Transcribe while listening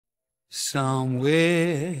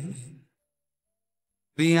Somewhere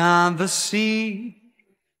beyond the sea,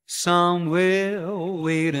 somewhere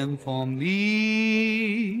waiting for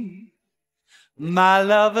me, my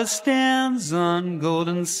lover stands on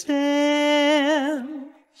golden sands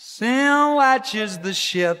and watches the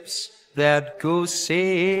ships that go sailing.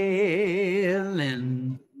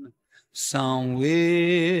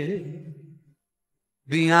 Somewhere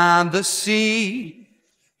beyond the sea,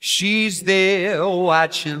 she's there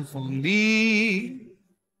watching for me.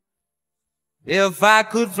 If I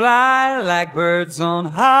could fly like birds on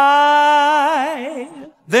high,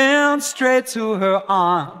 then straight to her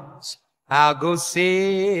arms I'll go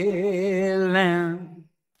sailing.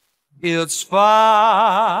 It's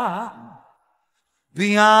far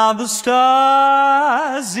beyond the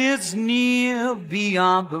stars, it's near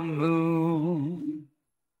beyond the moon.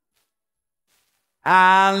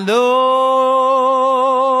 I know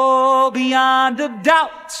beyond a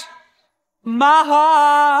doubt my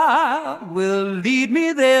heart will lead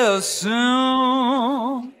me there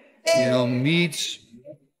soon. We'll meet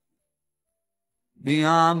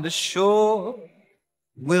beyond the shore,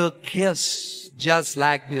 we'll kiss just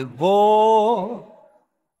like before.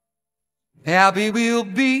 Happy we'll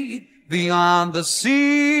be beyond the sea,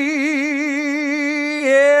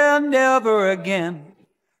 and never again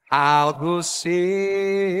I'll go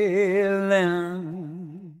sailing.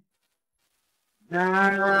 And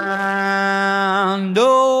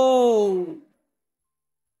oh,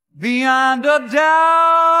 beyond a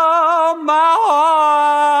doubt, my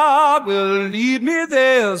heart will lead me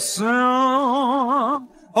there soon.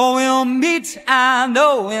 Oh, we'll meet, I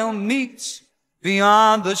know we'll meet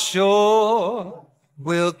beyond the shore.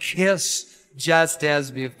 We'll kiss just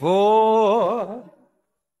as before.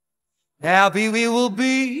 Happy we will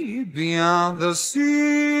be beyond the sea,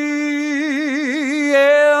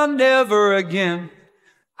 and never again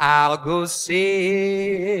I'll go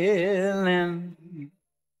sailing.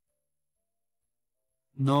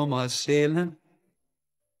 No more sailing.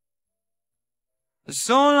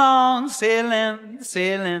 So long sailing,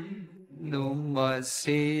 sailing. No more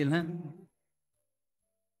sailing.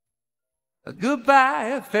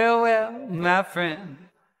 Goodbye, farewell, my friend.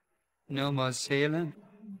 No more sailing.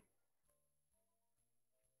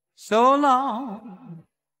 So long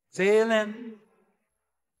sailing.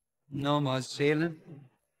 No more sailing.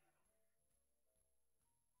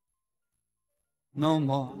 No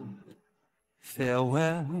more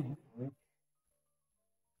farewell.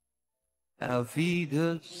 Auf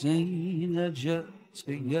Wiedersehen, adieu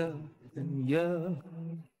to you and you.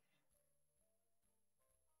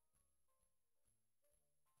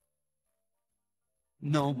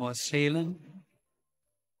 No more sailing.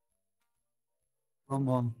 No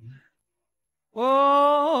more.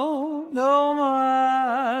 Oh, no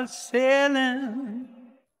more sailing.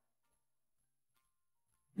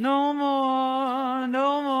 No more,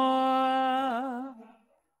 no more.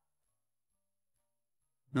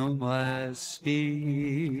 No more sailing.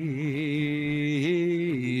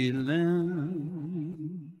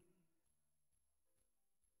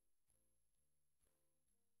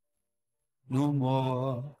 No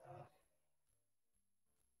more.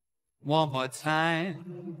 One more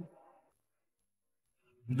time.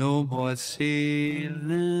 No more sailing.